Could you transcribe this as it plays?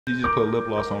She just put lip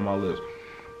gloss on my lips.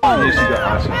 And she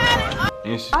got eyeshadow.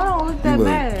 And she, I don't look that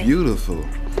bad. You look beautiful.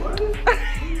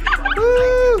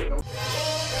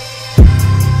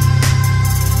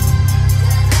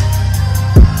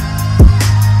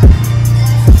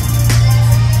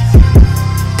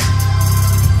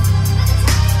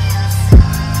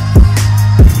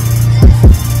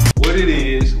 What it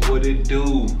is, what it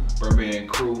do, Burbank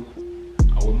crew.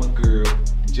 I'm with my girl,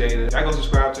 Jada. Y'all go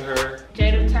subscribe to her.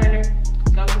 Jada Turner,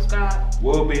 go subscribe.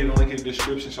 Will be in the link in the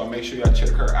description, so make sure y'all check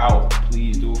her out.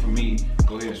 Please do it for me.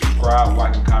 Go ahead and subscribe,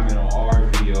 like, and comment on all her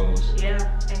videos. Yeah,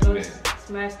 and Do go that.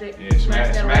 smash that. Yeah,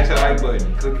 smash that like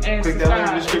button. Click that link in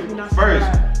the description.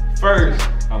 First,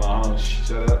 hold on,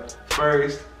 shut up.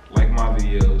 First, like my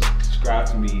videos, subscribe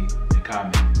to me, and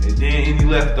comment. And then any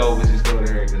leftovers, just go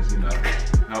to her, because, you know,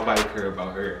 nobody care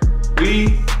about her.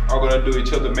 We are gonna do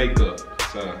each other makeup.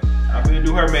 So, I'm gonna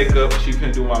do her makeup, she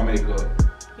finna do my makeup.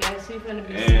 Yeah, she finna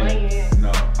be swinging.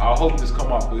 No, I hope this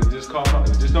come off, but if this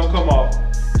don't come off,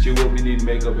 she will be needing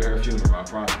makeup at her funeral, I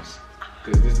promise.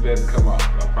 Cause this better come off,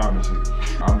 I promise you.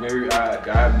 I've never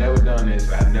done this.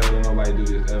 I've never done nobody do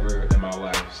this ever in my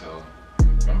life, so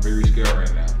I'm very scared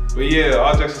right now. But yeah,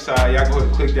 all jokes aside, y'all go ahead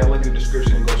and click that link in the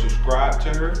description and go subscribe to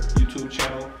her YouTube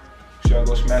channel. Y'all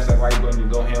go smash that like button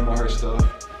and go ham on her stuff.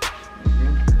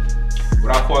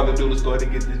 Without further ado, let's go ahead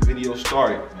and get this video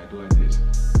started. I do like this.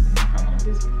 Hold on.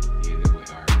 Yeah, that way,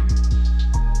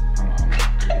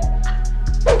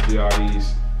 alright. See all these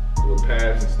little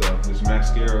pads and stuff. This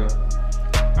mascara,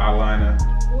 eyeliner.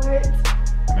 What?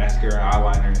 Mascara,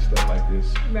 eyeliner, and stuff like this.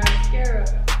 Mascara.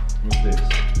 What's this?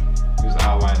 This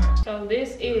eyeliner. So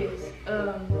this is,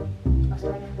 I'll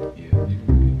start now. Yeah, you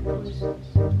can go. This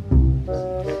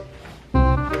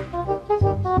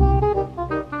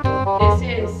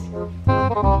is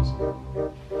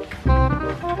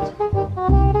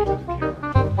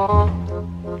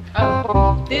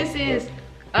this is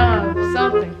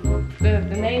something. The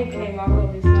name came off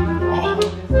of it, so I don't know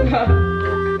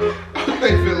what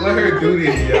They finna let her do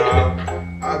this, y'all.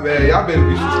 Man, y'all better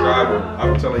be subscribing.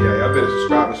 I'm telling y'all better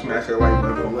subscribe and smash that like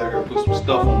button and let her put some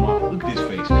stuff on my. Look at his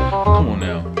face. Come on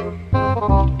now.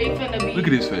 Look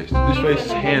at his face. This face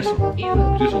is handsome.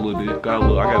 Just a little bit. I got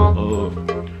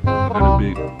a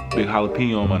big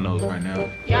jalapeno on my nose right now.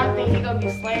 Y'all think he gonna be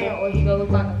slaying or he gonna look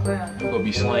like a clown? I'm gonna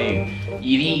be slaying.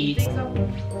 You think so? You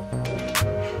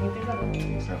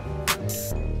think so?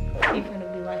 He finna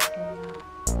be like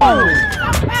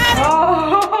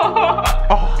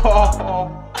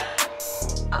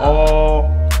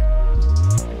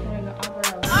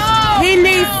He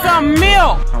needs some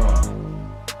milk. Come on.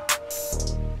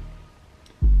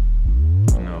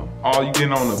 No. Oh, you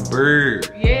getting on the bird.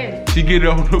 Yeah. She get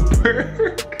on the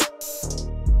bird.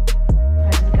 I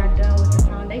just got done with the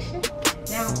foundation.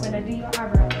 Now I'm finna do your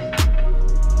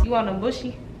eyebrows. You want them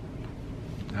bushy?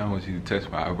 I want you to touch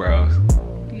my eyebrows.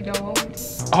 You don't want me to?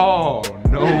 Oh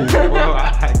no, bro, I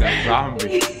like a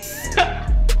zombie.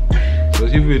 So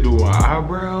she been doing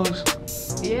eyebrows?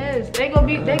 Yes, they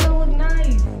gonna look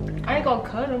nice. I ain't gonna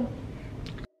cut them.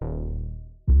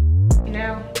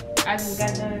 Now, I just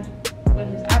got done with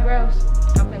his eyebrows.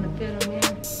 I'm finna fill them in.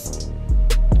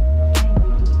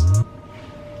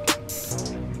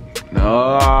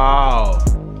 No,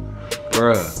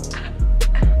 bruh.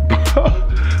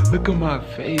 Look at my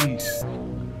face.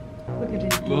 Look at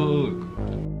this. Look.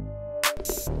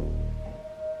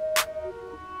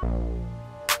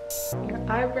 Your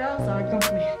eyebrows are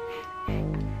complete.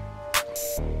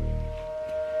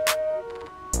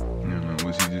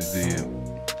 What she just did.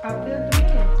 I feel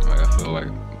good. Like, I feel like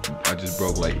I just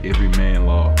broke like every man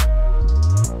law in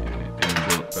the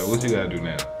book. So what you gotta do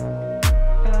now?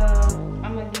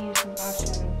 I'm gonna give you some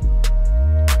eyeshadow.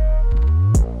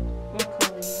 What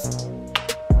color is it?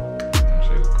 I'll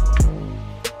show you what color.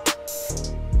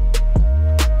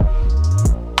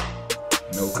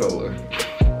 No color.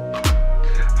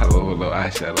 I love a little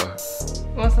eyeshadow.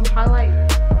 Want some highlight?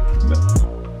 No.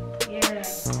 Yeah.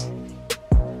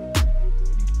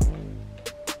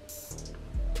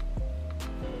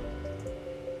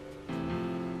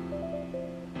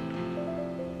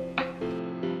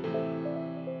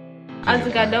 I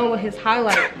just got done with his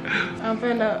highlight. I'm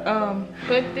finna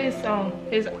put this on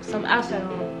some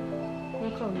eyeshadow on.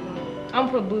 What color you want? I'm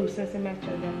gonna put blue since it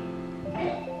matches that.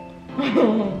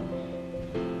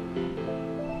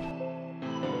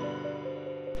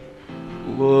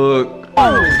 Look.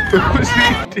 What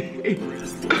she did.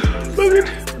 Look at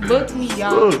Book me,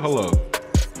 y'all. Look, hold up.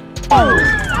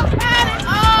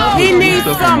 He needs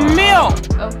some milk.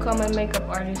 Upcoming makeup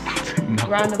artist. No.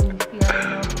 Round of applause, you already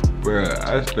know. Bruh,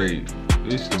 I straight,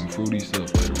 it's some fruity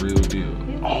stuff, like real deal.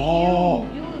 You Oh!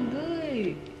 You look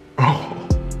good.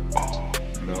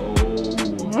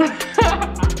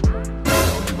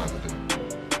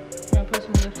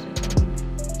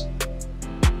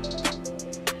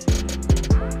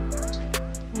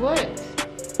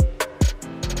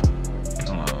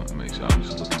 I'm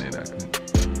just looking at that.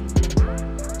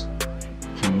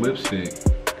 Some lipstick.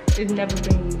 It's never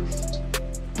been used.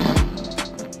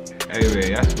 Hey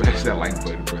man, I scratched that like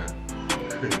butter, bro.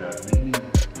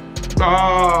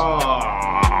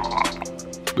 Oh,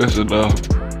 that's enough.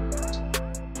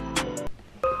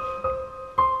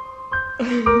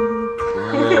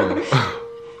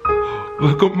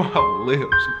 Look at my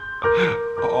lips.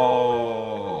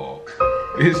 Oh,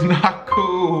 it's not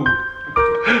cool.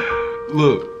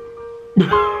 Look,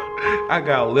 I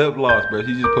got lip gloss, bro.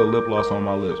 She just put lip gloss on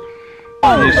my lips.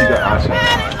 And then she got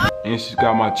eyeshadow. And she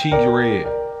got my cheeks red.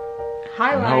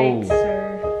 Highlights, No. sir.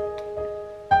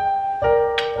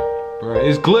 Bro,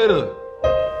 it's glitter.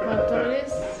 But throw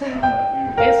this.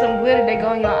 There's some glitter that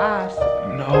go in your eyes.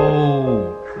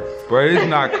 No, bro, it's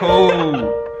not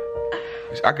cool.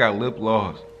 I got lip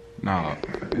gloss. Nah,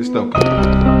 this stuff.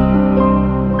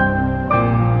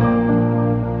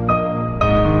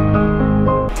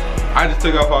 I just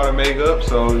took off all the makeup,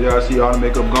 so y'all see all the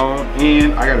makeup gone.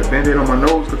 And I got a band-aid on my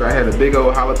nose because I had a big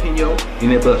old jalapeno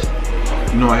and it busted.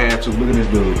 You know I had to. Look at this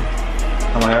dude.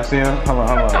 Hold on, y'all see him? Hold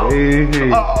on.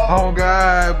 Hey. Oh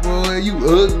God, boy, you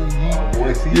ugly.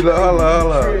 Boy, see you. Hold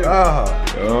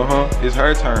on. It's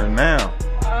her turn now.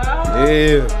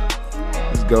 Yeah.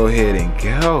 Let's go ahead and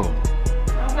go.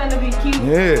 I'm gonna be cute.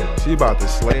 Yeah, she about to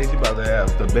slay. She about to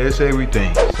have the best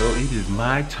everything. So it is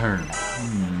my turn.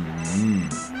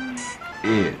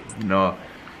 Yeah, you know,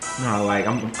 like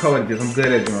I'm cold at this. I'm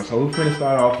good at this. So we're gonna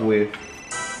start off with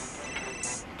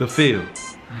the feel.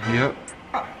 Yep.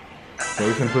 So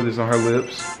we're gonna put this on her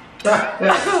lips.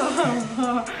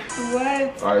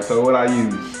 What? All right. So what I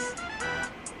use?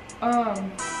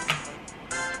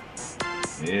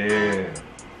 Yeah.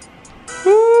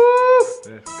 Woo!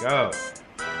 Let's go.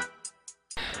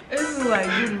 This is like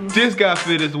you. Just got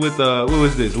finished with what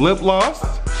was this? Lip gloss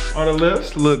on the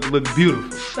lips. Look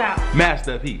beautiful. Stop.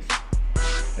 Masterpiece.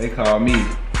 They call me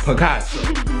Picasso.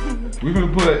 We're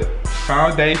gonna put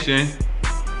foundation.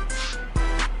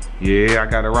 Yeah, I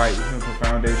got it right. We're gonna put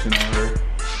foundation on her.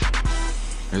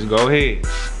 Let's go ahead.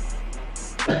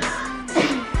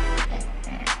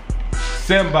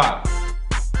 Simba.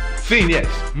 Phoenix.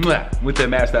 With the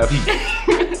masterpiece.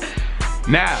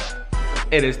 Now,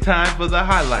 it is time for the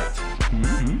highlight.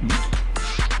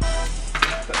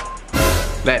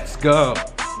 Let's go.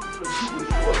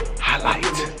 Highlight.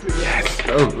 Yes.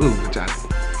 Oh, good job.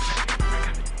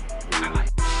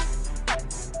 Highlight.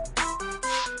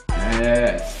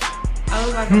 Yes. I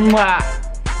look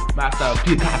like Master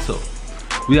Picasso.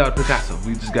 We are Picasso.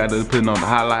 We just got to put it on the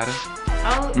highlighter.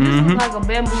 this looks like a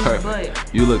bamboo Perfect.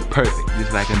 butt. You look perfect,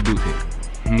 just like a bouquet.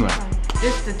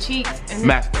 This the cheeks and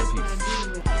Masterpiece.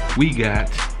 We got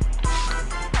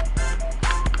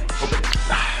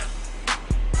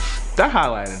the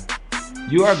highlighter.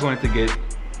 You are going to get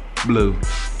blue.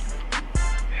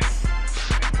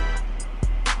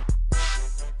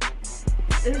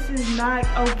 This is not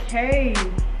okay.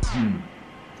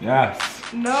 Yes.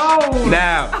 No.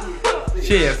 Now,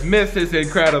 she is Mrs.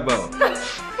 Incredible.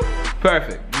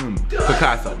 Perfect.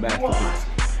 Picasso, masterpiece.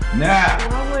 Now,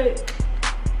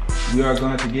 we are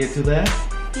going to get to that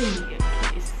Give me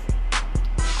a kiss.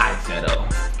 eyeshadow.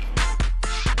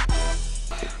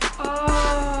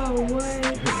 Oh,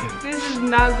 what? This is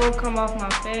not gonna come off my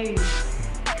face.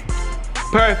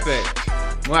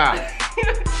 Perfect. Wow.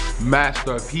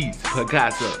 Masterpiece,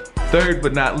 Picasso. Third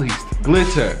but not least,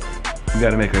 glitter. We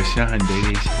gotta make her shine,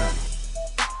 baby. Shine.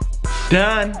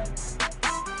 Done.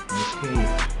 Okay.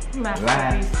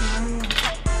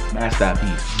 Masterpiece.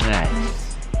 Masterpiece. Nice.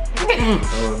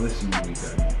 Oh, let's see what we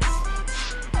got.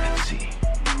 Let's see.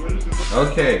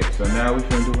 Okay, so now we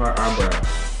can do her eyebrows.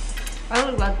 I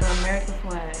look like the American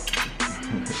flag.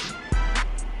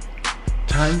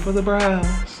 Time for the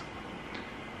brows.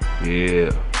 Yeah.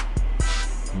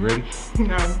 You ready?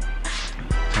 No.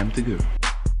 Time to go.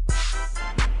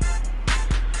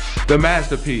 The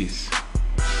masterpiece.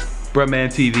 Bruhman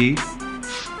TV.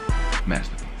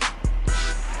 Masterpiece.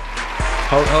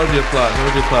 Hold your applause.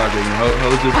 Hold your applause, baby. Hold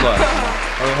your applause.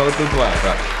 hold the applause.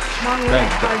 Right.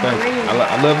 Thanks.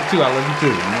 I love you too. I love you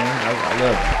too, man. I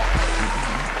love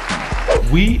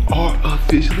you. We are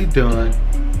officially done.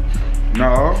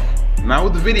 No, not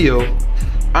with the video.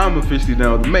 I'm officially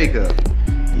done with the makeup.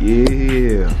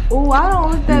 Yeah. Oh, I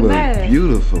don't look that You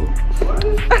look bad. beautiful.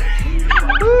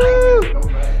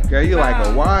 Girl, you like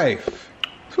a wife.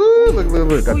 Woo,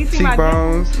 look, got you the see my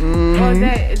cheekbones. Oh,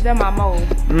 is that my mole?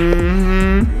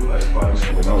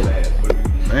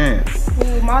 Man.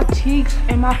 Ooh, my cheeks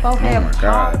and my forehead Oh my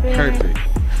God, popping. perfect.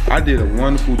 I did a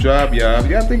wonderful job, y'all.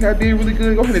 If y'all think I did really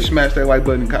good, go ahead and smash that like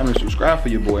button, comment, subscribe for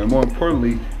your boy. And more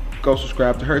importantly, go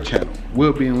subscribe to her channel.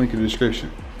 Will be in the link in the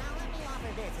description.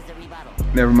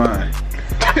 Never mind.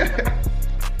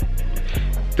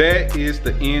 That is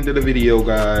the end of the video,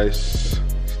 guys.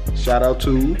 Shout out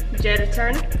to Jada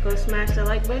Turner. Go smash the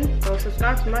like button. Go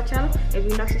subscribe to my channel. If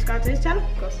you're not subscribed to his channel,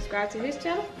 go subscribe to his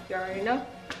channel. You already know.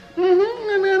 I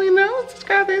already know.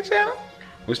 Subscribe to his channel.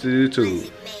 What's the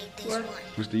YouTube? What?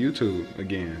 What's the YouTube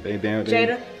again? They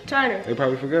Jada Turner. They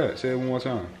probably forgot. Say it one more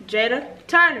time. Jada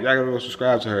Turner. Y'all gotta go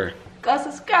subscribe to her. Go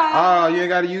subscribe. Oh, you ain't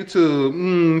got a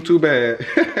YouTube. Too bad.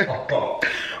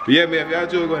 But yeah, man, if y'all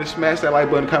enjoy, go ahead and smash that like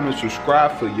button, comment,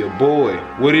 subscribe for your boy.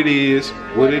 What it is,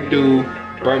 what it do,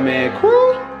 Birdman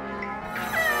Crew.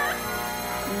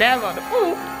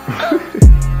 Never.